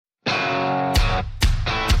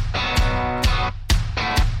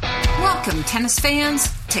Welcome, tennis fans,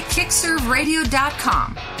 to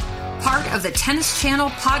KickServeRadio.com, part of the Tennis Channel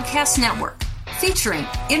Podcast Network, featuring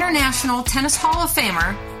International Tennis Hall of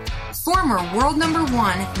Famer, former world number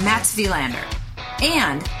one Mats Wilander,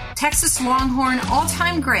 and Texas Longhorn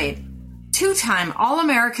all-time great, two-time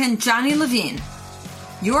All-American Johnny Levine.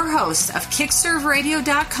 Your host of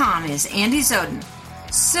KickServeRadio.com is Andy Zoden.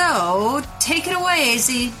 So, take it away,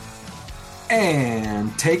 AZ.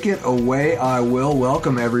 And take it away, I will.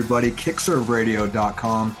 Welcome, everybody.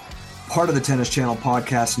 KickServeRadio.com, part of the Tennis Channel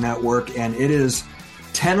Podcast Network, and it is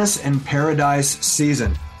Tennis in Paradise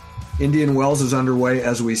season. Indian Wells is underway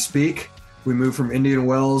as we speak. We move from Indian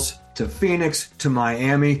Wells to Phoenix to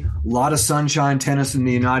Miami. A lot of sunshine tennis in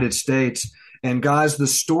the United States. And guys, the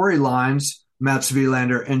storylines, Mats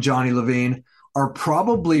Wilander and Johnny Levine, are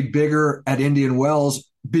probably bigger at Indian Wells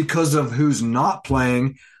because of who's not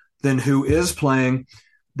playing than who is playing.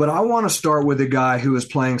 But I want to start with a guy who is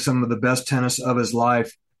playing some of the best tennis of his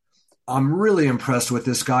life. I'm really impressed with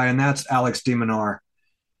this guy, and that's Alex de Minaur.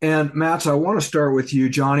 And Mats, I want to start with you.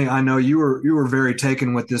 Johnny, I know you were very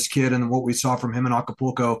taken with this kid and what we saw from him in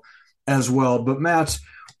Acapulco as well. But Mats,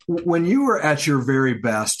 when you were at your very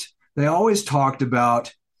best, they always talked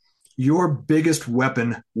about your biggest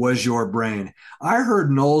weapon was your brain. I heard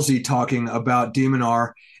Nolsey talking about de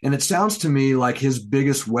Minaur, and it sounds to me like his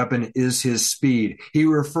biggest weapon is his speed. He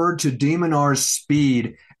referred to de Minaur's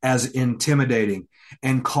speed as intimidating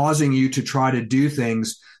and causing you to try to do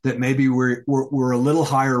things that maybe were a little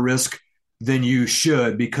higher risk than you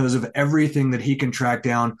should because of everything that he can track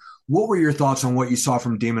down. What were your thoughts on what you saw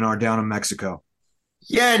from de Minaur down in Mexico?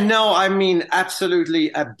 Yeah, no, I mean, absolutely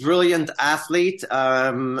a brilliant athlete,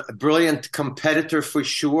 a brilliant competitor for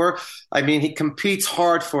sure. I mean, he competes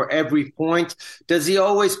hard for every point. Does he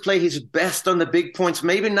always play his best on the big points?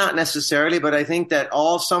 Maybe not necessarily, but I think that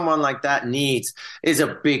all someone like that needs is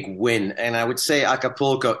a big win. And I would say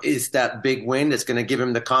Acapulco is that big win that's going to give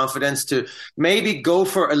him the confidence to maybe go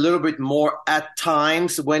for a little bit more at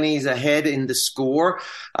times when he's ahead in the score.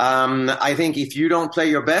 I think if you don't play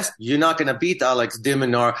your best, you're not going to beat Alex de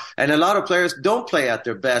Minaur. And a lot of players don't play at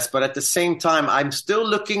their best, but at the same time, I'm still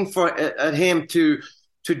looking for him to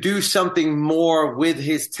do something more with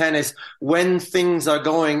his tennis when things are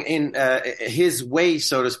going in his way,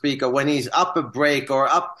 so to speak, or when he's up a break or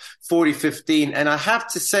up 40-15. And I have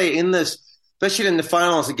to say in this, especially in the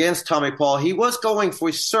finals against Tommy Paul, he was going for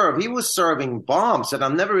his serve. He was serving bombs, and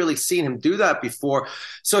I've never really seen him do that before.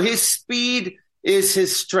 So his speed is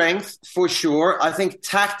his strength for sure. I think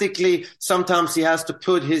tactically, sometimes he has to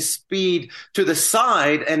put his speed to the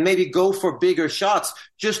side and maybe go for bigger shots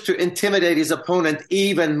just to intimidate his opponent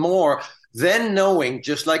even more. Then knowing,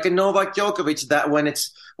 just like in Novak Djokovic, that when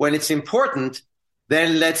it's important,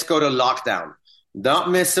 then let's go to lockdown.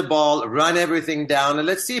 Don't miss the ball, run everything down, and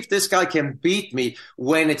let's see if this guy can beat me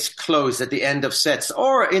when it's close at the end of sets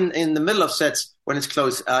or in the middle of sets when it's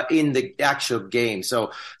close in the actual game.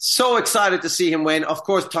 So excited to see him win. Of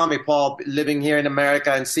course, Tommy Paul living here in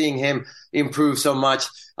America and seeing him improve so much.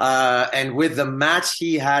 And with the match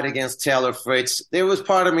he had against Taylor Fritz, there was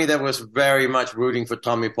part of me that was very much rooting for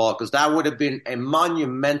Tommy Paul because that would have been a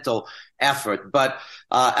monumental effort. But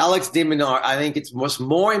Alex de Minaur, I think it was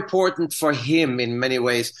more important for him in many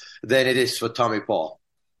ways than it is for Tommy Paul.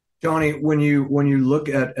 Johnny, when you look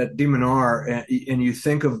at de Minaur and you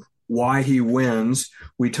think of why he wins,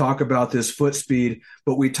 we talk about this foot speed,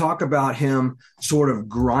 but we talk about him sort of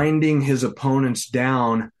grinding his opponents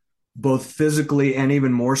down, both physically and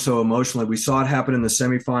even more so emotionally. We saw it happen in the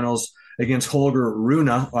semifinals against Holger Rune.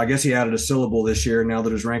 I guess he added a syllable this year now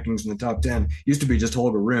that his ranking's in the top 10. Used to be just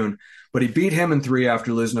Holger Rune, but he beat him in 3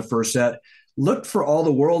 after losing the first set. Looked for all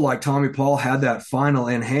the world like Tommy Paul had that final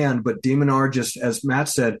in hand, but de Minaur, just as Matt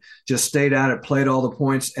said, just stayed at it, played all the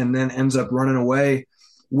points, and then ends up running away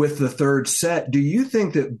with the third set. Do you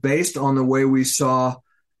think that based on the way we saw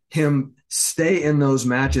him stay in those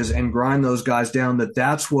matches and grind those guys down, that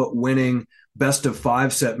that's what winning best of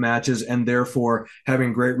 5 set matches and therefore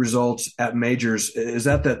having great results at majors, is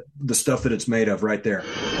that the stuff that it's made of right there?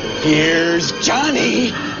 Here's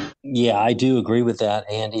Johnny. Yeah, I do agree with that,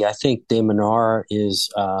 Andy. I think de Minaur is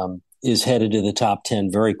headed to the top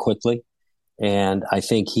 10 very quickly. And I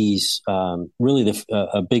think he's really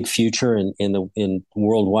a big future in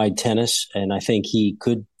worldwide tennis. And I think he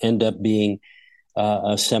could end up being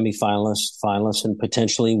a semifinalist, finalist, and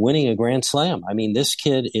potentially winning a Grand Slam. I mean, this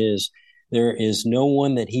kid there is no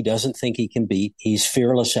one that he doesn't think he can beat. He's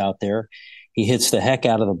fearless out there. He hits the heck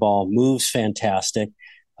out of the ball, moves fantastic.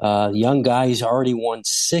 Young guy, he's already won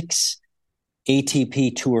 6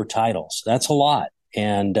 ATP Tour titles. That's a lot.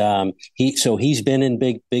 And he's been in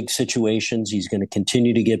big situations. He's going to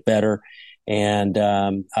continue to get better. And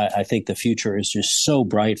I think the future is just so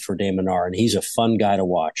bright for de Minaur, and he's a fun guy to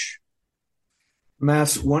watch.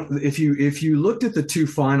 Mats, if you looked at the two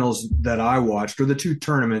finals that I watched, or the two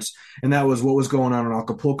tournaments, and that was what was going on in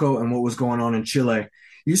Acapulco and what was going on in Chile,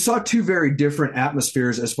 you saw two very different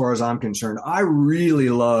atmospheres as far as I'm concerned. I really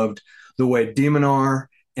loved the way de Minaur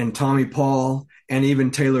and Tommy Paul and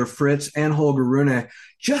even Taylor Fritz and Holger Rune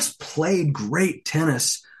just played great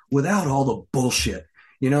tennis without all the bullshit.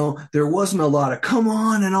 You know, there wasn't a lot of come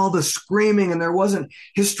on and all the screaming, and there wasn't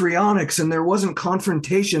histrionics, and there wasn't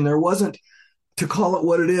confrontation. There wasn't, to call it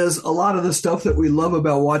what it is, a lot of the stuff that we love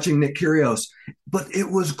about watching Nick Kyrgios. But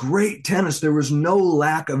it was great tennis. There was no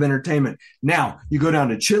lack of entertainment. Now, you go down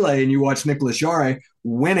to Chile and you watch Nicolas Jarre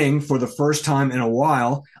winning for the first time in a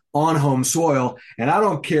while on home soil. And I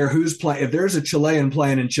don't care who's playing. If there's a Chilean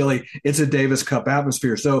playing in Chile, it's a Davis Cup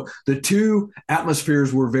atmosphere. So the two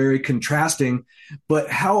atmospheres were very contrasting. But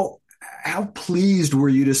how pleased were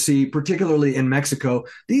you to see, particularly in Mexico,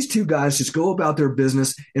 these two guys just go about their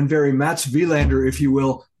business in very Mats Wilander, if you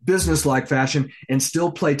will, business-like fashion, and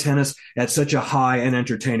still play tennis at such a high and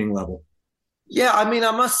entertaining level? Yeah, I mean,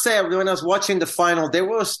 I must say, when I was watching the final, there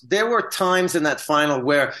were times in that final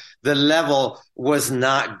where the level was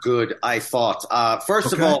not good, I thought.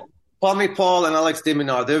 First of all, Tommy Paul and Alex de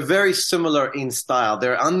Minaur, they're very similar in style.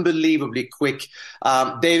 They're unbelievably quick.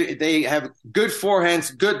 They have good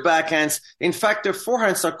forehands, good backhands. In fact, their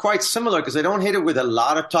forehands are quite similar because they don't hit it with a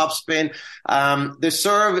lot of topspin. The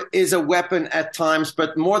serve is a weapon at times,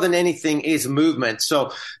 but more than anything is movement.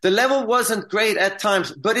 So the level wasn't great at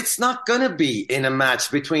times, but it's not going to be in a match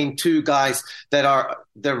between two guys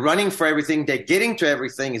they're running for everything. They're getting to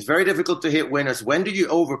everything. It's very difficult to hit winners. When do you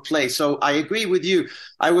overplay? So I agree with you.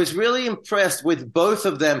 I was really impressed with both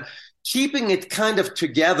of them keeping it kind of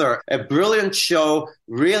together. A brilliant show,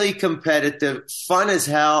 really competitive, fun as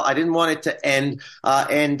hell. I didn't want it to end.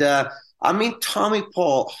 I mean, Tommy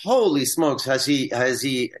Paul, holy smokes, has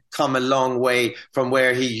he come a long way from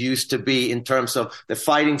where he used to be in terms of the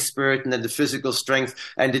fighting spirit and then the physical strength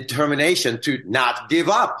and determination to not give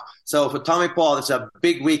up. So for Tommy Paul, it's a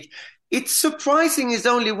big week. It's surprising he's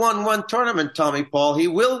only won one tournament, Tommy Paul. He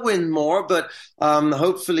will win more, but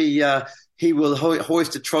hopefully he will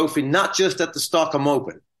hoist a trophy, not just at the Stockholm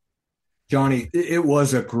Open. Johnny, it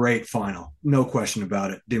was a great final. No question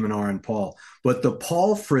about it, de Minaur and Paul. But the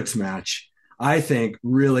Paul-Fritz match, I think,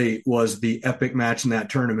 really was the epic match in that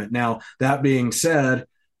tournament. Now, that being said,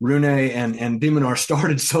 Rune and de Minaur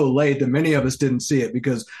started so late that many of us didn't see it,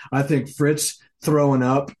 because I think Fritz throwing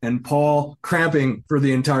up and Paul cramping for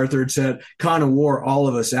the entire third set kind of wore all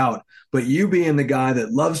of us out. But you being the guy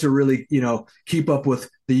that loves to really, keep up with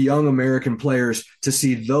the young American players, to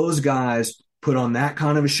see those guys put on that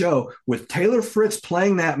kind of a show with Taylor Fritz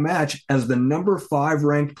playing that match as the number 5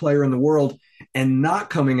 ranked player in the world and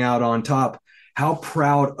not coming out on top. How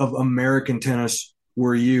proud of American tennis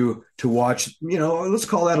were you to watch, let's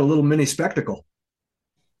call that a little mini spectacle.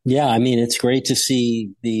 Yeah. I mean, it's great to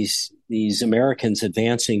see these Americans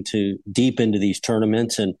advancing to deep into these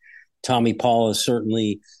tournaments. And Tommy Paul is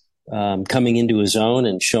certainly coming into his own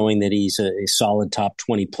and showing that he's a solid top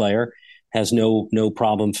 20 player. Has no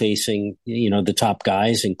problem facing, the top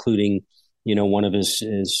guys, including, one of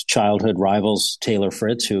his childhood rivals, Taylor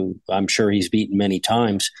Fritz, who I'm sure he's beaten many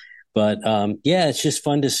times. But it's just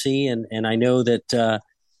fun to see, and I know that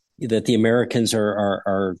the Americans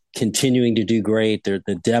are continuing to do great.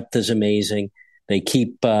 The depth is amazing. They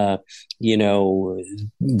keep, vying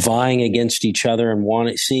against each other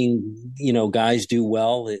and seeing, guys do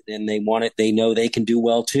well, and they want it. They know they can do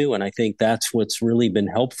well too. And I think that's what's really been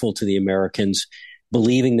helpful to the Americans,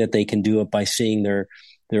 believing that they can do it by seeing their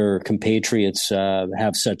compatriots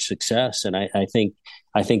have such success. And I think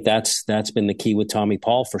that's been the key with Tommy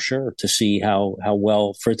Paul for sure, to see how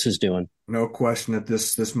well Fritz is doing. No question that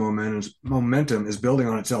this momentum is building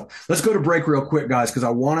on itself. Let's go to break real quick, guys, because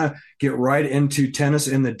I want to get right into tennis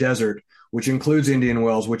in the desert, which includes Indian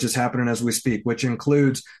Wells, which is happening as we speak, which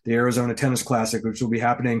includes the Arizona Tennis Classic, which will be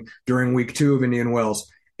happening during week 2 of Indian Wells,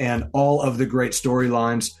 and all of the great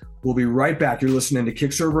storylines. We'll be right back. You're listening to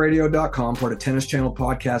KickServeRadio.com, part of Tennis Channel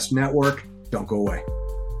Podcast Network. Don't go away.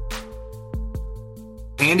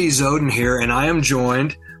 Andy Zoden here, and I am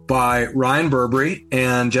joined by Ryan Burberry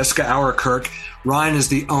and Jessica Auerkirk. Ryan is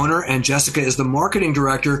the owner and Jessica is the marketing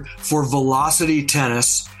director for Velocity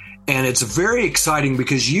Tennis. And it's very exciting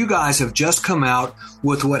because you guys have just come out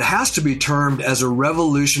with what has to be termed as a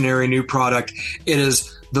revolutionary new product. It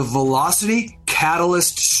is the Velocity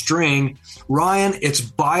Catalyst string. Ryan, it's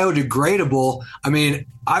biodegradable. I mean,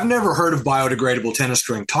 I've never heard of biodegradable tennis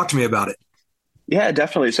string. Talk to me about it. Yeah,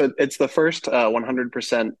 definitely. So it's the first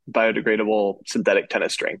 100% biodegradable synthetic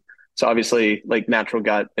tennis string. So obviously, like natural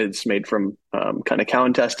gut is made from kind of cow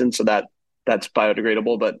intestine, so that's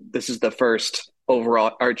biodegradable. But this is the first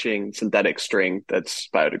overarching synthetic string that's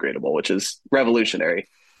biodegradable, which is revolutionary.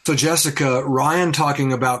 So Jessica, Ryan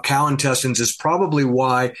talking about cow intestines is probably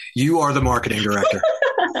why you are the marketing director.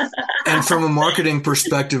 And from a marketing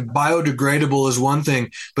perspective, biodegradable is one thing,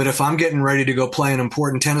 but if I'm getting ready to go play an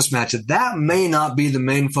important tennis match, that may not be the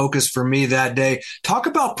main focus for me that day. Talk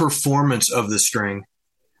about performance of the string.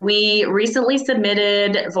 We recently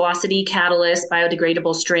submitted Velocity Catalyst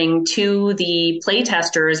biodegradable string to the play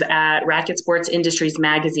testers at Racket Sports Industries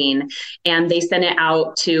magazine, and they sent it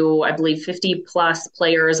out to, I believe, 50 plus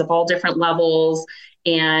players of all different levels,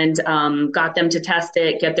 and got them to test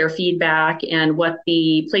it, get their feedback. And what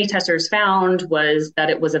the play testers found was that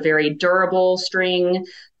it was a very durable string,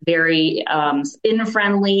 very spin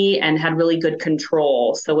friendly, and had really good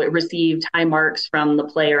control. So it received high marks from the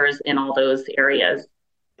players in all those areas.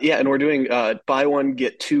 Yeah, and we're doing buy one,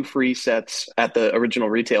 get 2 free sets at the original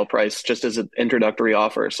retail price, just as an introductory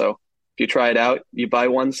offer. So if you try it out, you buy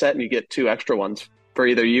 1 set and you get 2 extra ones for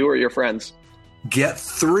either you or your friends. Get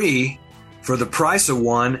 3 for the price of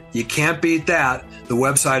 1. You can't beat that. The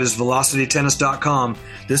website is velocitytennis.com.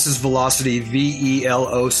 This is Velocity,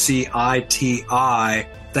 VELOCITI.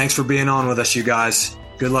 Thanks for being on with us, you guys.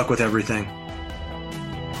 Good luck with everything.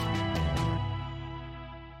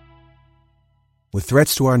 With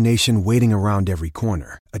threats to our nation waiting around every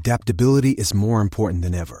corner, adaptability is more important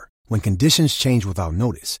than ever. When conditions change without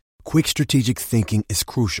notice, quick strategic thinking is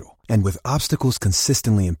crucial. And with obstacles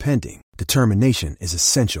consistently impending, determination is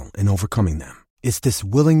essential in overcoming them. It's this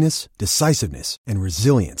willingness, decisiveness, and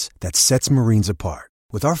resilience that sets Marines apart.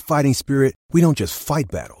 With our fighting spirit, we don't just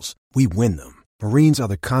fight battles, we win them. Marines are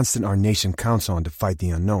the constant our nation counts on to fight the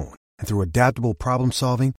unknown. And through adaptable problem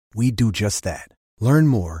solving, we do just that. Learn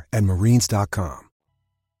more at marines.com.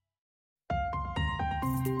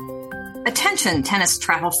 Attention, tennis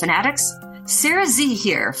travel fanatics. Sarah Z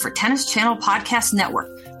here for Tennis Channel Podcast Network,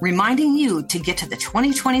 reminding you to get to the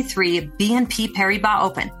 2023 BNP Paribas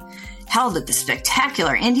Open, held at the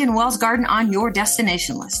spectacular Indian Wells Garden on your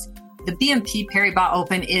destination list. The BNP Paribas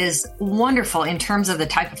Open is wonderful in terms of the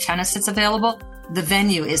type of tennis that's available. The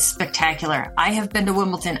venue is spectacular. I have been to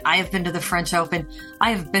Wimbledon. I have been to the French Open.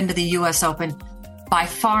 I have been to the U.S. Open. By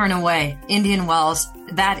far and away, Indian Wells,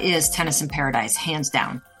 that is tennis in paradise, hands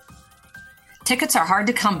down. Tickets are hard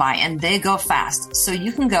to come by and they go fast, so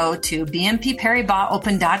you can go to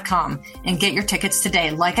bnpparibasopen.com and get your tickets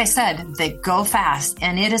today. Like I said, they go fast,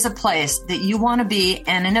 and it is a place that you want to be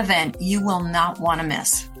and an event you will not want to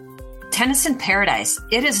miss. Tennis in paradise,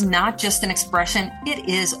 it is not just an expression, it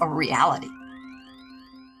is a reality.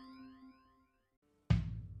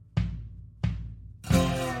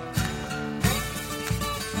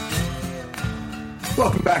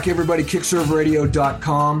 Welcome back, everybody.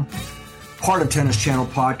 KickServeRadio.com, part of Tennis Channel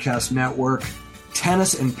Podcast Network.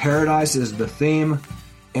 Tennis in Paradise is the theme,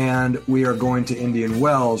 and we are going to Indian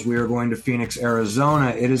Wells. We are going to Phoenix,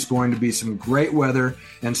 Arizona. It is going to be some great weather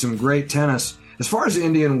and some great tennis. As far as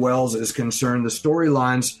Indian Wells is concerned, the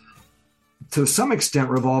storylines to some extent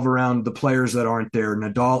revolve around the players that aren't there.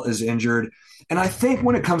 Nadal is injured. And I think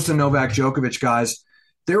when it comes to Novak Djokovic, guys,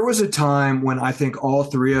 there was a time when I think all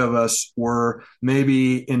three of us were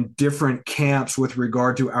maybe in different camps with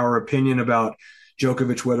regard to our opinion about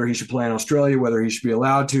Djokovic, whether he should play in Australia, whether he should be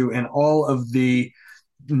allowed to, and all of the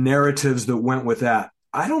narratives that went with that.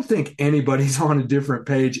 I don't think anybody's on a different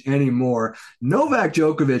page anymore. Novak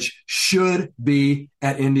Djokovic should be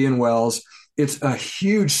at Indian Wells. It's a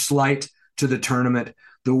huge slight to the tournament.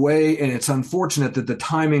 The way, and it's unfortunate that the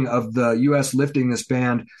timing of the U.S. lifting this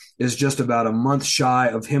ban is just about a month shy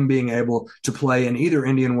of him being able to play in either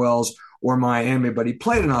Indian Wells or Miami, but he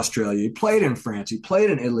played in Australia, he played in France, he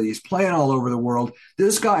played in Italy, he's playing all over the world.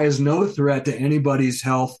 This guy is no threat to anybody's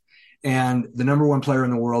health, and the number one player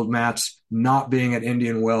in the world, Mats, not being at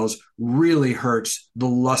Indian Wells really hurts the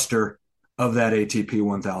luster of that ATP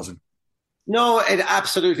 1000. No, it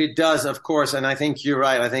absolutely does, of course. And I think you're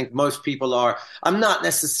right. I think most people are. I'm not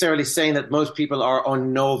necessarily saying that most people are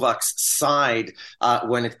on Novak's side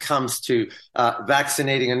when it comes to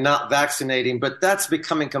vaccinating and not vaccinating, but that's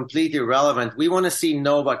becoming completely irrelevant. We want to see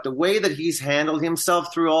Novak. The way that he's handled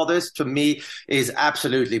himself through all this, to me, is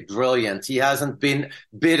absolutely brilliant. He hasn't been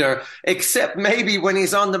bitter, except maybe when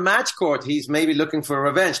he's on the match court, he's maybe looking for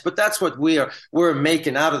revenge. But that's what we're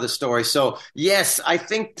making out of the story. So, yes, I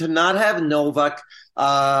think to not have Novak Novak.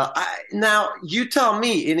 Now, you tell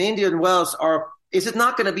me, in Indian Wells, is it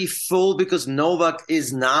not going to be full because Novak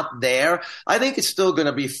is not there? I think it's still going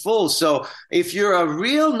to be full. So if you're a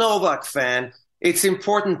real Novak fan, it's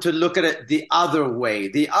important to look at it the other way.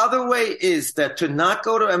 The other way is that to not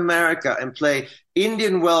go to America and play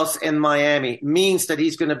Indian Wells in Miami means that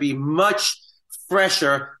he's going to be much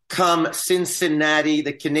fresher come Cincinnati,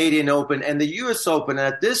 the Canadian Open, and the U.S. Open.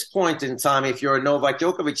 And at this point in time, if you're a Novak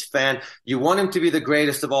Djokovic fan, you want him to be the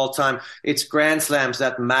greatest of all time. It's Grand Slams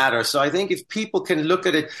that matter. So I think if people can look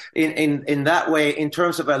at it in that way, in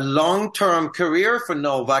terms of a long-term career for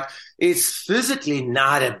Novak, it's physically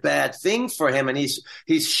not a bad thing for him. And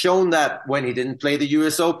he's shown that when he didn't play the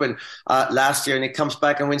U.S. Open last year, and he comes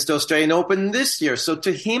back and wins the Australian Open this year. So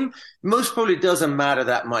to him, most probably doesn't matter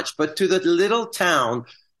that much. But to the little town,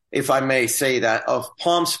 if I may say that, of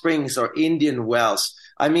Palm Springs or Indian Wells,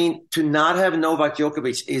 I mean, to not have Novak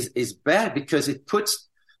Djokovic is bad because it puts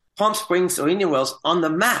Palm Springs or Indian Wells on the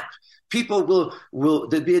map. People will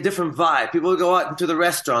there'll be a different vibe. People will go out into the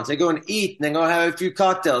restaurants, they go and eat, and they go have a few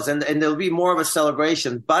cocktails, and there'll be more of a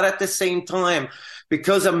celebration. But at the same time,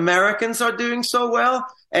 because Americans are doing so well,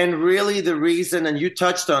 and really the reason, and you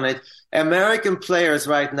touched on it, American players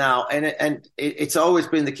right now, and it's always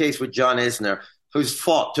been the case with John Isner, who's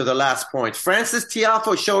fought to the last point. Frances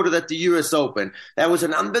Tiafoe showed it at the U.S. Open. That was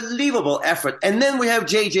an unbelievable effort. And then we have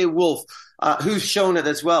J.J. Wolf, who's shown it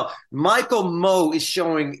as well. Michael Mmoh is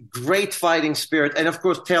showing great fighting spirit. And, of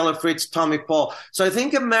course, Taylor Fritz, Tommy Paul. So I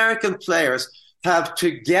think American players have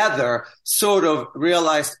together sort of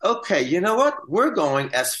realized, okay, you know what? We're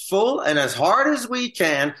going as full and as hard as we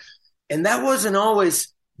can. And that wasn't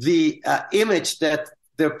always the image that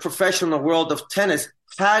the professional world of tennis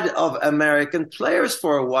had of American players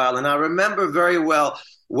for a while. And I remember very well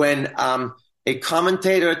when a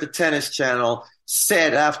commentator at the Tennis Channel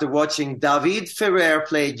said, after watching David Ferrer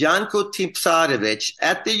play Janko Tipsarevic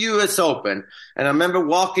at the U.S. Open, and I remember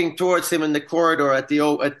walking towards him in the corridor at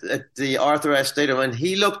the Arthur Ashe Stadium, and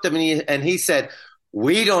he looked at me and he said,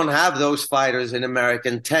 "We don't have those fighters in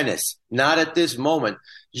American tennis, not at this moment.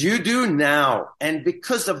 You do now." And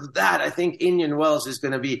because of that, I think Indian Wells is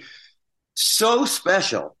going to be so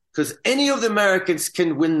special because any of the Americans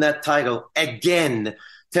can win that title again.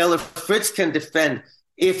 Taylor Fritz can defend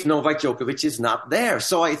if Novak Djokovic is not there.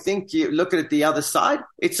 So I think you look at it the other side,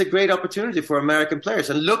 it's a great opportunity for American players.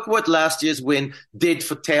 And look what last year's win did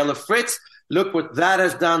for Taylor Fritz. Look what that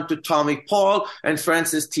has done to Tommy Paul and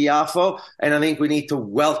Frances Tiafoe. And I think we need to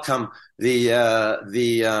welcome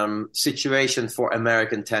the situation for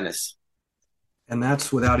American tennis. And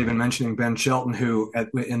that's without even mentioning Ben Shelton, who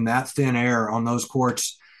in that thin air on those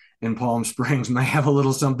courts in Palm Springs may have a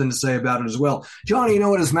little something to say about it as well. Johnny, you know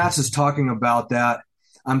what, as Mats is talking about that,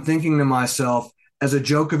 I'm thinking to myself, as a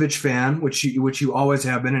Djokovic fan, which you always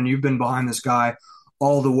have been, and you've been behind this guy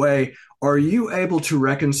all the way, are you able to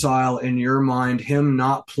reconcile in your mind him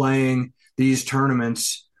not playing these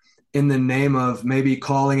tournaments in the name of maybe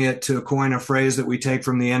calling it, to coin a phrase that we take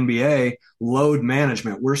from the NBA, load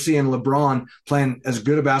management? We're seeing LeBron playing as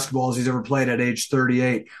good a basketball as he's ever played at age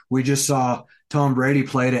 38. We just saw Tom Brady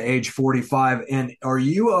play at age 45. And are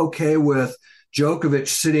you okay with Djokovic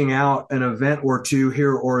sitting out an event or two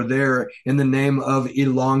here or there in the name of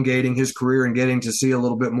elongating his career and getting to see a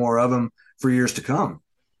little bit more of him for years to come?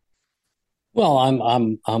 Well,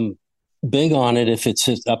 I'm big on it if it's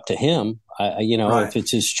up to him. Right. If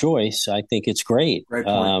it's his choice, I think it's great. Great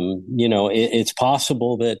point. It's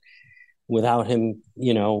possible that without him,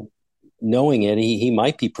 knowing it, he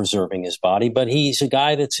might be preserving his body, but he's a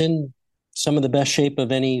guy that's in some of the best shape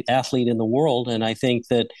of any athlete in the world. And I think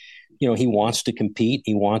that, he wants to compete.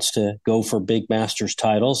 He wants to go for big Masters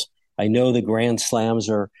titles. I know the Grand Slams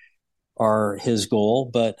are his goal,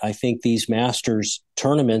 but I think these Masters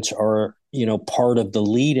tournaments are, part of the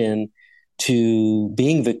lead-in to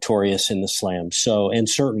being victorious in the slams. So, and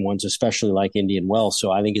certain ones, especially like Indian Wells.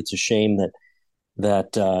 So I think it's a shame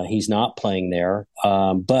that he's not playing there.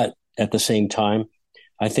 But at the same time,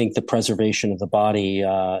 I think the preservation of the body,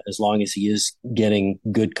 as long as he is getting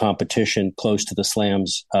good competition close to the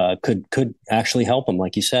slams, could actually help him,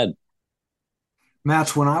 like you said.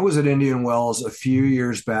 Mats, when I was at Indian Wells a few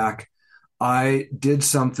years back, I did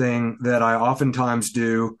something that I oftentimes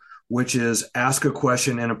do, which is ask a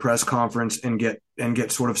question in a press conference and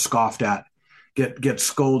get sort of scoffed at, get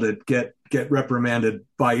scolded, get reprimanded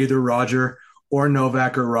by either Roger or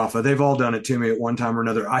Novak or Rafa. They've all done it to me at one time or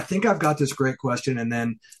another. I think I've got this great question, and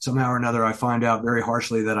then somehow or another I find out very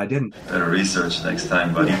harshly that I didn't. Better research next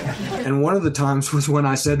time, buddy. And one of the times was when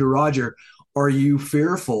I said to Roger, are you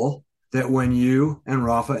fearful that when you and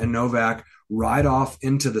Rafa and Novak ride off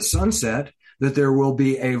into the sunset, that there will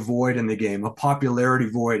be a void in the game, a popularity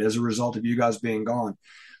void as a result of you guys being gone.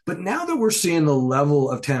 But now that we're seeing the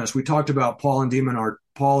level of tennis, we talked about Paul and de Minaur,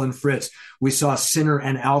 Paul and Fritz. We saw Sinner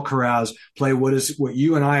and Alcaraz play what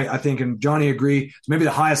you and I think, and Johnny agree, is maybe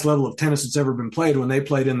the highest level of tennis that's ever been played when they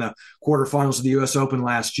played in the quarterfinals of the U.S. Open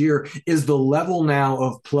last year. Is the level now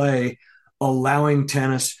of play allowing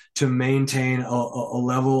tennis to maintain a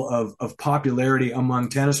level of popularity among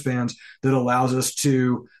tennis fans that allows us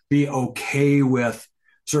to be okay with,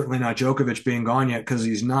 certainly not Djokovic being gone yet because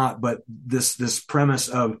he's not, but this premise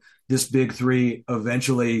of this big three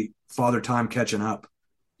eventually Father Time catching up?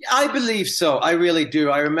 I believe so. I really do.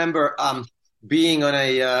 I remember being on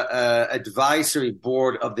a advisory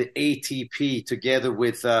board of the ATP together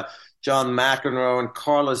with John McEnroe and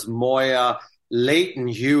Carlos Moya, Leighton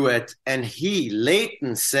Hewitt, and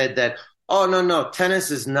Leighton said that, oh, no, tennis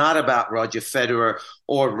is not about Roger Federer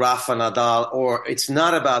or Rafa Nadal, or it's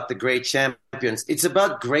not about the great champions. It's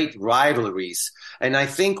about great rivalries. And I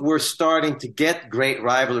think we're starting to get great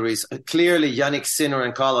rivalries. Clearly, Jannik Sinner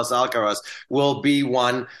and Carlos Alcaraz will be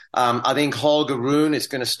one. I think Holger Rune is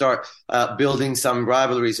going to start building some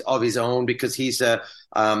rivalries of his own because he's a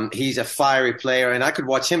fiery player, and I could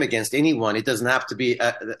watch him against anyone. It doesn't have to be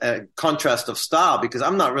a contrast of style because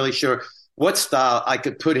I'm not really sure what style I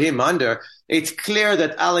could put him under. It's clear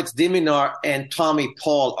that Alex de Minaur and Tommy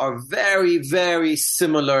Paul are very, very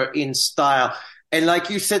similar in style. And like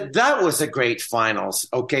you said, that was a great finals.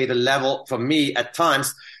 Okay, the level for me at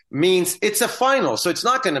times means it's a final, so it's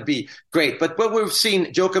not going to be great. But we've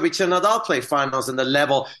seen Djokovic and Nadal play finals, and the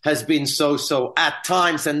level has been so at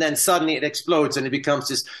times, and then suddenly it explodes and it becomes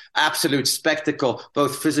this absolute spectacle,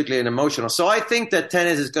 both physically and emotional. So I think that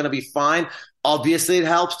tennis is going to be fine. Obviously, it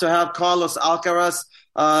helps to have Carlos Alcaraz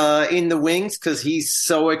in the wings because he's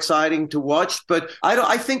so exciting to watch. But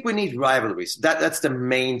I think we need rivalries. That's the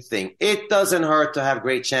main thing. It doesn't hurt to have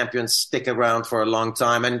great champions stick around for a long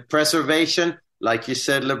time. And preservation, like you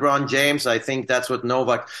said, LeBron James, I think that's what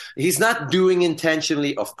Novak, he's not doing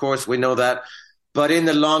intentionally. Of course, we know that. But in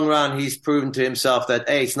the long run, he's proven to himself that,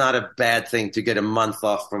 hey, it's not a bad thing to get a month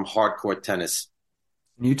off from hardcore tennis.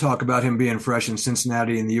 You talk about him being fresh in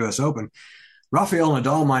Cincinnati in the U.S. Open. Rafael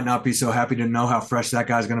Nadal might not be so happy to know how fresh that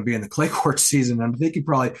guy's going to be in the clay court season. And I think he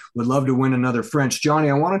probably would love to win another French. Johnny,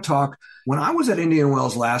 I want to talk. When I was at Indian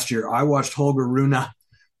Wells last year, I watched Holger Rune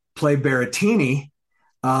play Berrettini.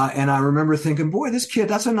 And I remember thinking, boy, this kid,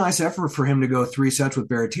 that's a nice effort for him to go 3 sets with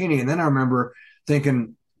Berrettini. And then I remember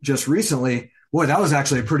thinking just recently, boy, that was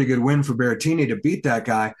actually a pretty good win for Berrettini to beat that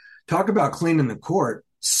guy. Talk about cleaning the court.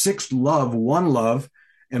 6-love, 1-love,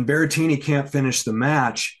 and Berrettini can't finish the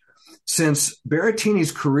match. Since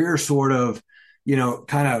Berrettini's career sort of,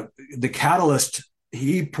 kind of the catalyst,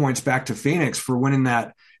 he points back to Phoenix for winning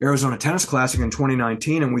that Arizona Tennis Classic in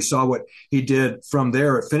 2019. And we saw what he did from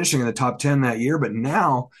there at finishing in the top 10 that year. But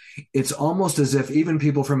now it's almost as if even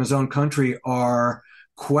people from his own country are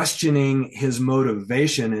questioning his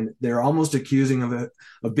motivation. And they're almost accusing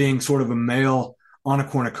of being sort of a male Anna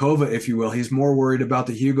Kournikova, if you will. He's more worried about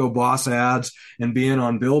the Hugo Boss ads and being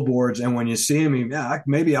on billboards. And when you see him,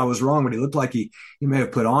 maybe I was wrong, but he looked like he may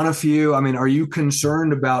have put on a few. I mean, are you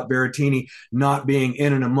concerned about Berrettini not being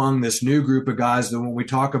in and among this new group of guys that when we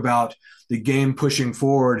talk about the game pushing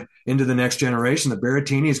forward into the next generation, that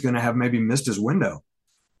Berrettini is going to have maybe missed his window?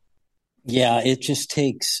 Yeah, it just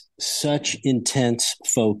takes such intense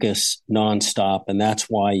focus nonstop. And that's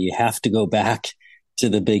why you have to go back to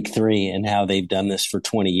the big three and how they've done this for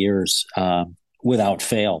 20 years without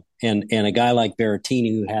fail. And a guy like Berrettini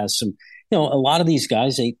who has some, a lot of these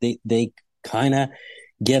guys, they kind of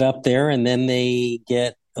get up there and then they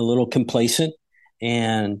get a little complacent.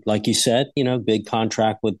 And like you said, big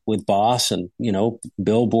contract with Boss and,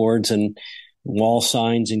 billboards and wall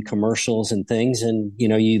signs and commercials and things. And,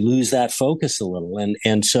 you lose that focus a little.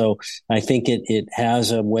 And so I think it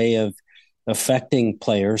has a way of affecting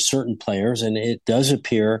certain players, and it does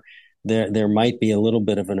appear there might be a little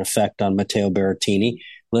bit of an effect on Matteo Berrettini.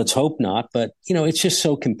 Let's hope not, but it's just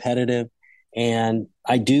so competitive, and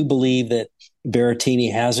I do believe that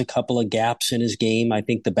Berrettini has a couple of gaps in his game. I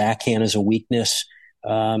think the backhand is a weakness.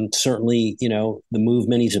 Certainly, the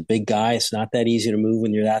movement, he's a big guy. It's not that easy to move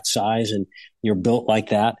when you're that size and you're built like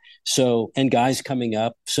that. So, and guys coming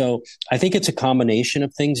up. So I think it's a combination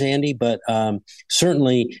of things, Andy, but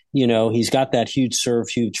certainly, he's got that huge serve,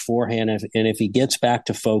 huge forehand. And if he gets back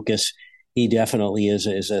to focus, he definitely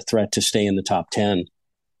is a threat to stay in the top 10.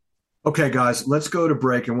 Okay, guys, let's go to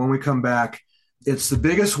break. And when we come back, it's the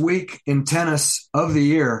biggest week in tennis of the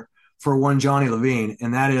year for one Johnny Levine,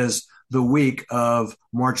 and that is the week of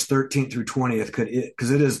March 13th through 20th,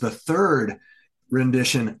 because it is the third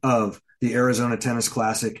rendition of the Arizona Tennis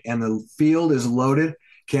Classic, and the field is loaded.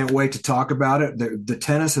 Can't wait to talk about it. The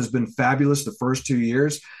tennis has been fabulous the first 2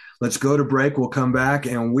 years. Let's go to break. We'll come back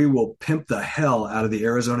and we will pimp the hell out of the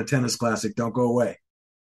Arizona Tennis Classic. Don't go away.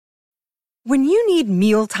 When you need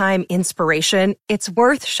mealtime inspiration, it's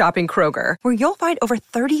worth shopping Kroger, where you'll find over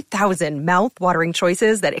 30,000 mouth-watering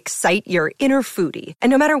choices that excite your inner foodie. And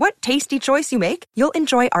no matter what tasty choice you make, you'll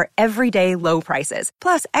enjoy our everyday low prices,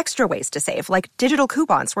 plus extra ways to save, like digital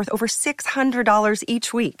coupons worth over $600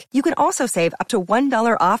 each week. You can also save up to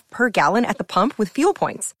 $1 off per gallon at the pump with fuel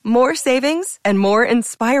points. More savings and more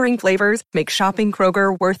inspiring flavors make shopping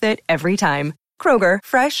Kroger worth it every time. Kroger,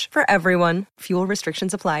 fresh for everyone. Fuel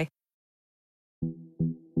restrictions apply.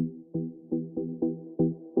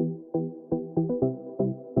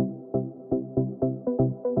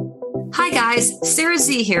 Hi guys, Sarah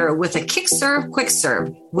Z here with a Kick Serve Quick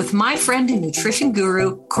Serve with my friend and nutrition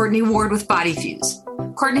guru, Courtney Ward with Body Fuse.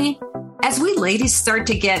 Courtney, as we ladies start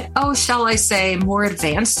to get, shall I say, more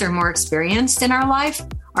advanced or more experienced in our life,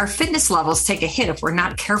 our fitness levels take a hit if we're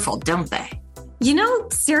not careful, don't they? You know,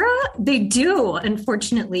 Sarah, they do,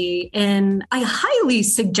 unfortunately. And I highly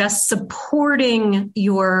suggest supporting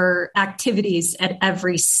your activities at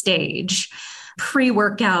every stage.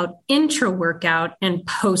 Pre-workout, intra-workout, and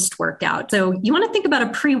post-workout. So you want to think about a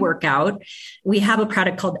pre-workout. We have a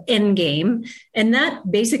product called Endgame, and that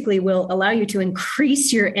basically will allow you to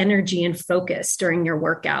increase your energy and focus during your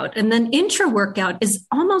workout. And then intra-workout is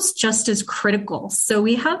almost just as critical. So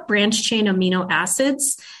we have branched-chain amino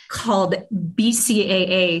acids called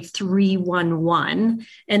BCAA 311.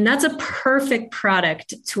 And that's a perfect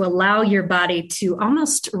product to allow your body to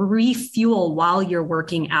almost refuel while you're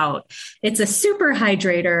working out. It's a super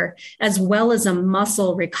hydrator as well as a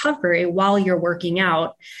muscle recovery while you're working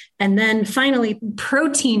out. And then finally,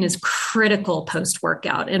 protein is critical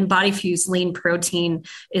post-workout, and Body Fuse Lean Protein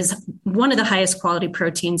is one of the highest quality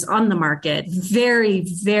proteins on the market. Very,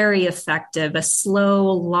 very effective, a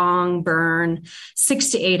slow, long burn,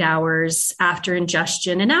 6 to 8 hours after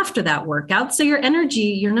ingestion and after that workout. So your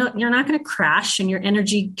energy, you're not going to crash, and your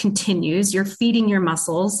energy continues. You're feeding your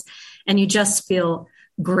muscles, and you just feel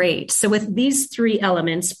great. So with these three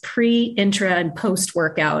elements, pre, intra, and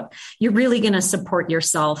post-workout, you're really going to support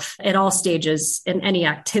yourself at all stages in any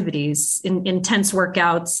activities, in intense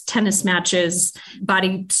workouts, tennis matches,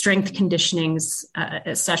 body strength conditionings,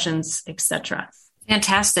 sessions, etc.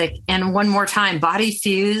 Fantastic. And one more time, Body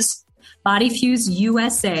Fuse.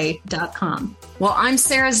 BodyFuseUSA.com. Well, I'm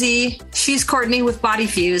Sarah Z. She's Courtney with Body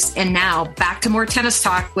Fuse. And now back to more tennis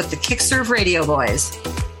talk with the Kick Serve Radio Boys.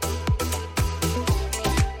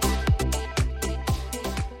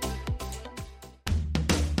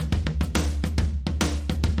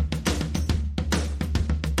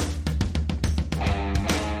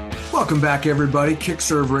 Welcome back, everybody.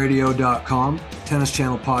 KickServeRadio.com, Tennis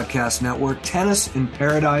Channel Podcast Network. Tennis in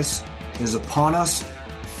Paradise is upon us.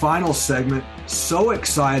 Final segment. So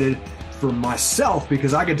excited for myself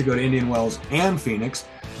because I get to go to Indian Wells and Phoenix.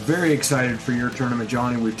 Very excited for your tournament,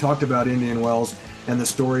 Johnny. We've talked about Indian Wells and the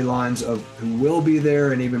storylines of who will be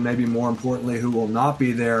there and even maybe more importantly, who will not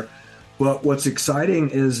be there. But what's exciting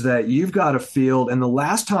is that you've got a field. And the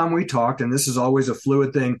last time we talked, and this is always a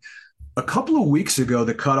fluid thing, a couple of weeks ago,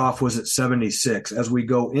 the cutoff was at 76. As we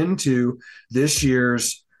go into this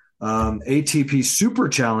year's ATP Super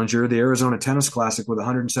Challenger, the Arizona Tennis Classic, with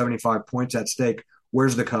 175 points at stake,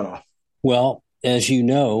 where's the cutoff? Well, as you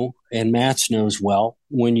know, and Mats knows well,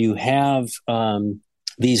 when you have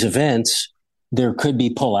these events, there could be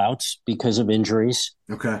pullouts because of injuries,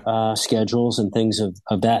 schedules, and things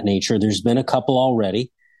of that nature. There's been a couple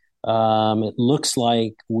already. It looks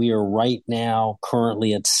like we are right now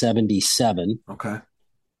currently at 77. Okay.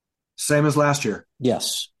 Same as last year.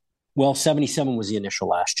 Yes. Well, 77 was the initial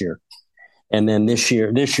last year. And then this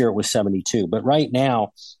year it was 72. But right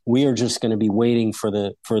now we are just going to be waiting for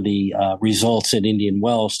the results at Indian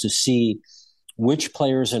Wells to see which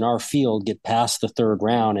players in our field get past the third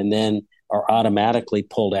round and then are automatically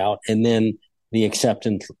pulled out. And then the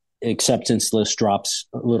acceptance list drops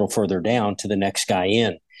a little further down to the next guy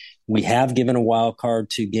in. We have given a wild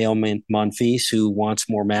card to Gael Monfils, who wants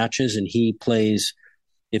more matches, and he plays,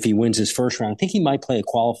 if he wins his first round, I think he might play a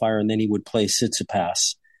qualifier, and then he would play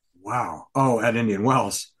Tsitsipas. Wow. Oh, at Indian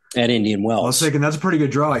Wells. At Indian Wells. I was thinking that's a pretty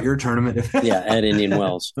good draw at your tournament. Yeah, at Indian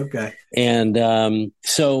Wells. Okay. And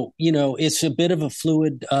so, it's a bit of a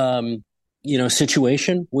fluid,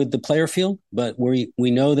 situation with the player field, but we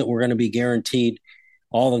know that we're going to be guaranteed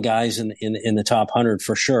all the guys in the top 100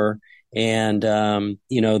 for sure. And,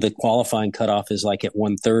 the qualifying cutoff is like at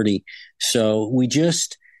 1:30. So we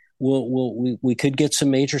just, we could get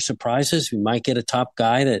some major surprises. We might get a top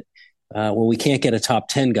guy that, we can't get a top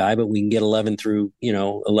 10 guy, but we can get 11 through,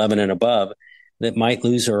 11 and above that might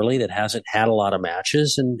lose early, that hasn't had a lot of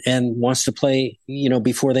matches and wants to play,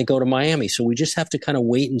 before they go to Miami. So we just have to kind of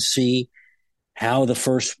wait and see how the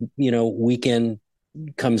first, weekend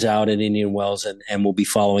comes out at Indian Wells, and we'll be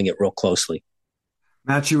following it real closely.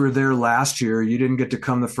 Matt, you were there last year. You didn't get to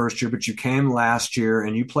come the first year, but you came last year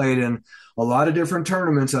and you played in a lot of different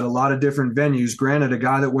tournaments at a lot of different venues. Granted, a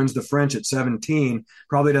guy that wins the French at 17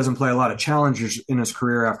 probably doesn't play a lot of challengers in his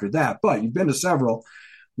career after that, but you've been to several.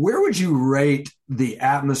 Where would you rate the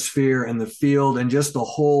atmosphere and the field and just the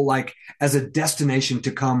whole, like, as a destination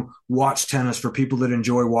to come watch tennis for people that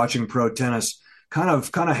enjoy watching pro tennis? Kind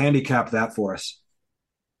of handicap that for us.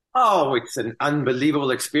 Oh, it's an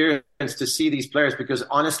unbelievable experience to see these players, because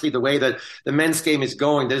honestly, the way that the men's game is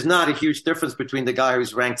going, there's not a huge difference between the guy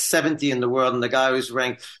who's ranked 70 in the world and the guy who's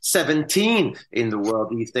ranked 17 in the world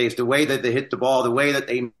these days. The way that they hit the ball, the way that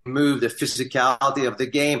they move, the physicality of the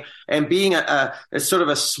game, and being a sort of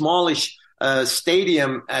a smallish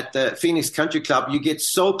stadium at the Phoenix Country Club, you get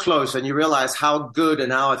so close and you realize how good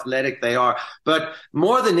and how athletic they are. But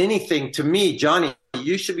more than anything, to me, Johnny,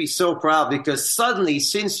 you should be so proud, because suddenly,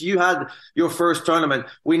 since you had your first tournament,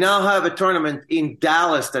 we now have a tournament in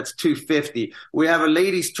Dallas that's 250. We have a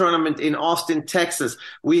ladies tournament in Austin, Texas.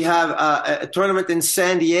 We have a tournament in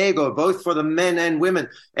San Diego, both for the men and women.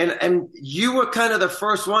 And you were kind of the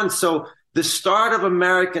first one. So the start of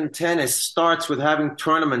American tennis starts with having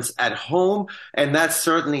tournaments at home, and that's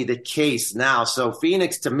certainly the case now. So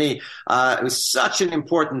Phoenix, to me, it was such an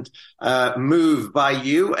important move by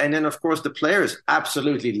you. And then, of course, the players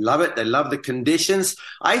absolutely love it. They love the conditions.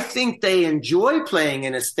 I think they enjoy playing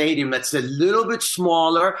in a stadium that's a little bit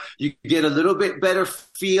smaller. You get a little bit better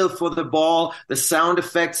feel for the ball. The sound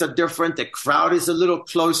effects are different. The crowd is a little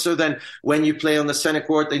closer than when you play on the center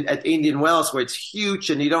court at Indian Wells, where it's huge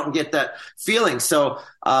and you don't get that feeling. So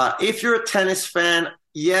if you're a tennis fan,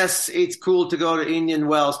 yes, it's cool to go to Indian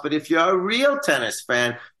Wells, but if you're a real tennis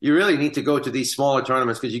fan, you really need to go to these smaller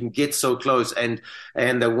tournaments, because you can get so close. And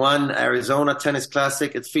the one Arizona Tennis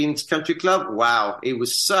Classic at Phoenix Country Club, wow, it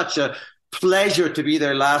was such a pleasure to be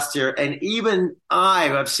there last year. And even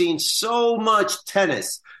I've seen so much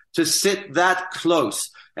tennis to sit that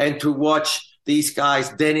close and to watch these guys.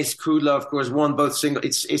 Dennis Kudla, of course, won both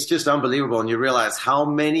singles. It's just unbelievable. And you realize how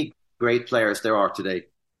many great players there are today.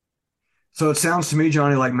 So it sounds to me,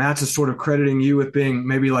 Johnny, like Matt's is sort of crediting you with being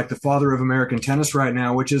maybe like the father of American tennis right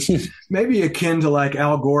now, which is maybe akin to like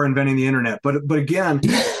Al Gore inventing the internet. But again,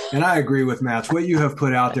 and I agree with Matt, what you have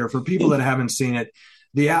put out there for people that haven't seen it,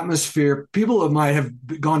 the atmosphere, people that might have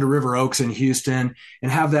gone to River Oaks in Houston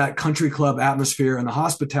and have that country club atmosphere, and the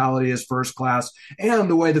hospitality is first class, and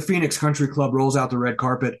the way the Phoenix Country Club rolls out the red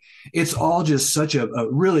carpet, it's all just such a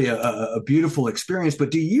really beautiful experience.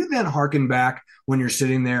 But do you then hearken back when you're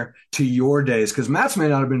sitting there to your days? Because Matt's may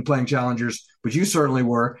not have been playing challengers, but you certainly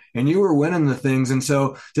were, and you were winning the things. And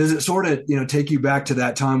so does it sort of, take you back to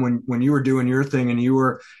that time when you were doing your thing and you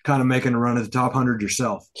were kind of making a run at the top 100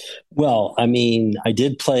 yourself? Well, I mean, I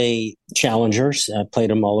did play challengers. I played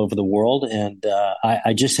them all over the world. And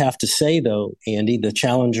I just have to say, though, Andy, the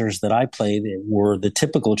challengers that I played were the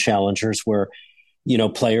typical challengers where,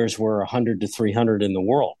 players were 100 to 300 in the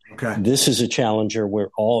world. Okay. This is a challenger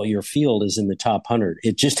where all your field is in the top 100.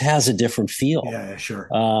 It just has a different feel. Yeah, sure.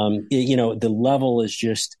 The level is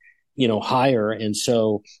just, higher. And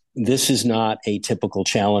so this is not a typical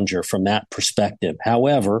challenger from that perspective.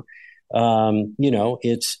 However,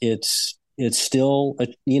 it's still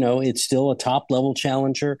a top level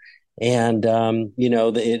challenger. And,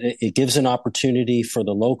 it gives an opportunity for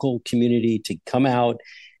the local community to come out,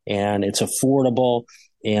 and it's affordable,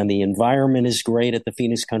 and the environment is great at the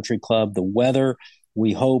Phoenix Country Club. The weather,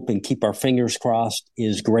 we hope and keep our fingers crossed,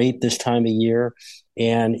 is great this time of year.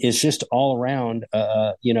 And it's just all around,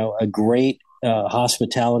 a great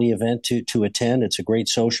hospitality event to attend. It's a great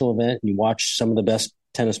social event. You watch some of the best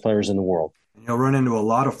tennis players in the world. You'll run into a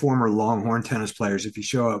lot of former Longhorn tennis players if you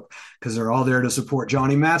show up, because they're all there to support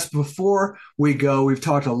Johnny Matz. Before we go, we've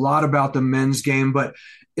talked a lot about the men's game, but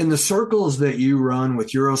in the circles that you run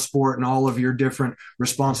with Eurosport and all of your different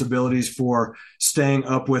responsibilities for staying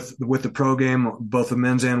up with the pro game, both the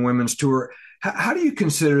men's and women's tour, how do you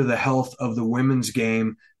consider the health of the women's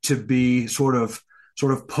game to be sort of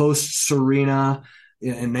post Serena?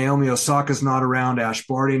 And Naomi Osaka's not around, Ash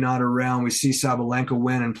Barty not around. We see Sabalenka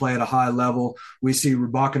win and play at a high level. We see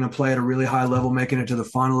Rybakina play at a really high level, making it to the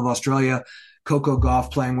final of Australia. Coco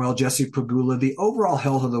Gauff playing well, Jessie Pegula, the overall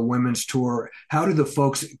health of the women's tour. How do the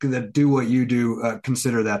folks that do what you do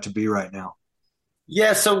consider that to be right now?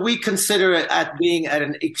 Yeah, so we consider it at being at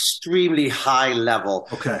an extremely high level.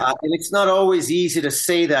 Okay. And it's not always easy to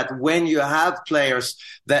say that when you have players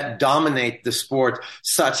that dominate the sport,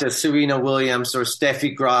 such as Serena Williams or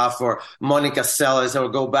Steffi Graf or Monica Seles, or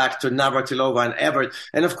go back to Navratilova and Everett.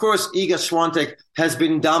 And of course, Iga Swiatek has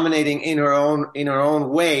been dominating in her own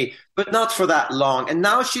way, but not for that long. And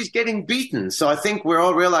now she's getting beaten. So I think we're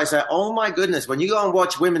all realizing that, oh my goodness, when you go and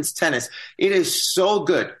watch women's tennis, it is so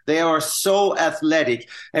good. They are so athletic.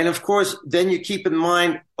 And of course, then you keep in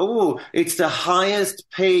mind, it's the highest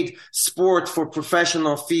paid sport for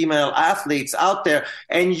professional female athletes out there.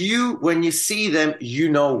 And when you see them, you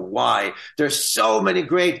know why. There's so many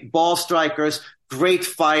great ball strikers, great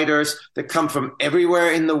fighters that come from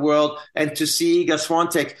everywhere in the world. And to see Iga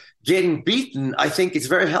Swiatek getting beaten, I think it's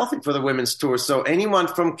very healthy for the women's tour. So anyone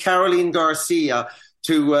from Caroline Garcia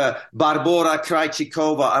to Barbora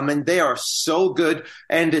Krejcikova, I mean, they are so good.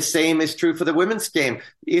 And the same is true for the women's game.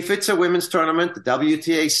 If it's a women's tournament, the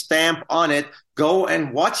WTA stamp on it, go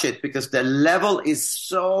and watch it, because the level is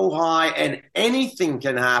so high and anything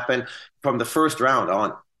can happen from the first round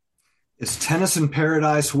on. It's Tennis in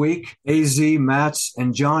Paradise week. AZ, Mats,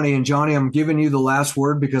 and Johnny. And Johnny, I'm giving you the last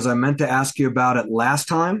word because I meant to ask you about it last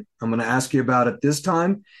time. I'm going to ask you about it this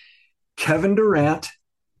time. Kevin Durant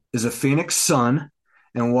is a Phoenix Sun.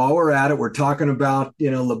 And while we're at it, we're talking about,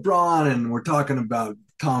 LeBron, and we're talking about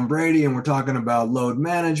Tom Brady, and we're talking about load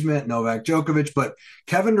management, Novak Djokovic. But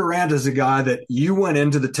Kevin Durant is a guy that you went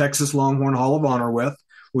into the Texas Longhorn Hall of Honor with,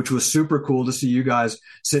 which was super cool to see you guys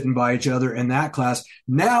sitting by each other in that class.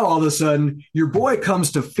 Now, all of a sudden, your boy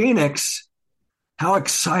comes to Phoenix. How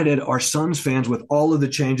excited are Suns fans with all of the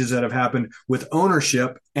changes that have happened with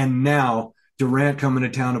ownership, and now Durant coming to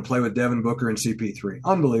town to play with Devin Booker and CP3?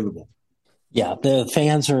 Unbelievable. Yeah, the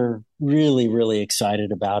fans are really, really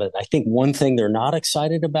excited about it. I think one thing they're not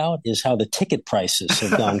excited about is how the ticket prices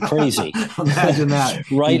have gone crazy. Imagine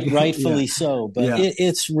that. Rightfully so. But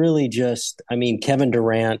it's really just, Kevin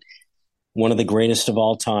Durant, one of the greatest of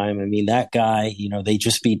all time. That guy, they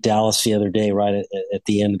just beat Dallas the other day, right at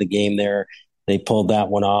the end of the game there. They pulled that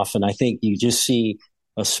one off. And I think you just see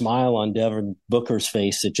a smile on Devin Booker's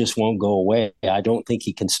face that just won't go away. I don't think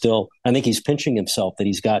he can I think he's pinching himself that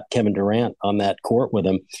he's got Kevin Durant on that court with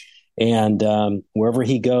him. And wherever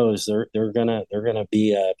he goes, they're gonna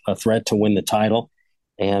be a threat to win the title.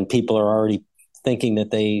 And people are already thinking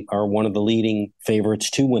that they are one of the leading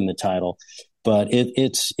favorites to win the title. But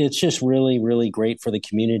it's just really, really great for the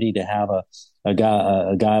community to have a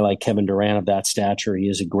guy like Kevin Durant of that stature. He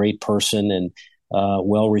is a great person and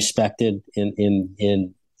well respected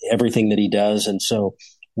in everything that he does, and so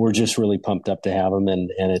we're just really pumped up to have him.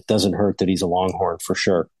 And it doesn't hurt that he's a Longhorn for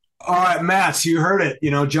sure. All right, Mats, you heard it.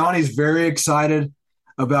 Johnny's very excited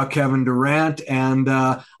about Kevin Durant, and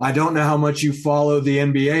I don't know how much you follow the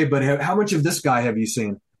NBA, but how much of this guy have you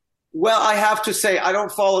seen? Well, I have to say, I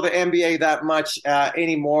don't follow the NBA that much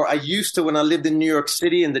anymore. I used to when I lived in New York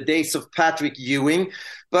City in the days of Patrick Ewing.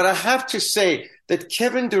 But I have to say that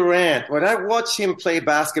Kevin Durant, when I watch him play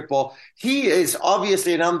basketball, he is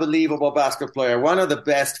obviously an unbelievable basketball player, one of the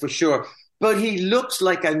best for sure. But he looks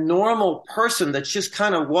like a normal person that just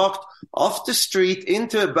kind of walked off the street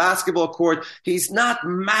into a basketball court. He's not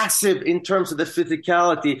massive in terms of the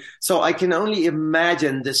physicality. So I can only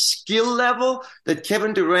imagine the skill level that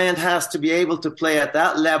Kevin Durant has to be able to play at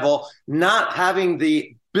that level, not having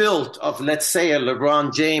the build of, let's say, a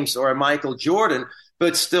LeBron James or a Michael Jordan,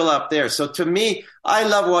 but still up there. So to me, I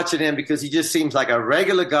love watching him because he just seems like a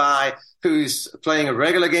regular guy who's playing a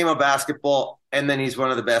regular game of basketball, and then he's one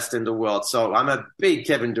of the best in the world. So I'm a big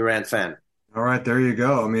Kevin Durant fan. All right, there you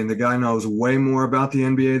go. The guy knows way more about the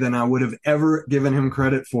NBA than I would have ever given him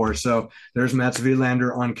credit for. So there's Mats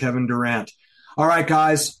Wilander on Kevin Durant. All right,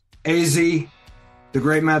 guys, AZ, the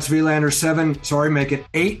great Mats Wilander, make it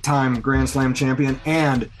 8-time Grand Slam champion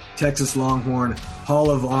and Texas Longhorn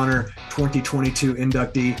Hall of Honor 2022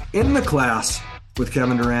 inductee in the class with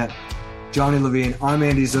Kevin Durant. Johnny Levine, I'm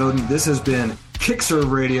Andy Zoden. This has been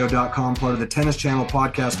KickServeRadio.com, part of the Tennis Channel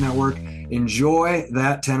Podcast Network. Enjoy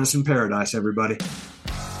that tennis in paradise, everybody.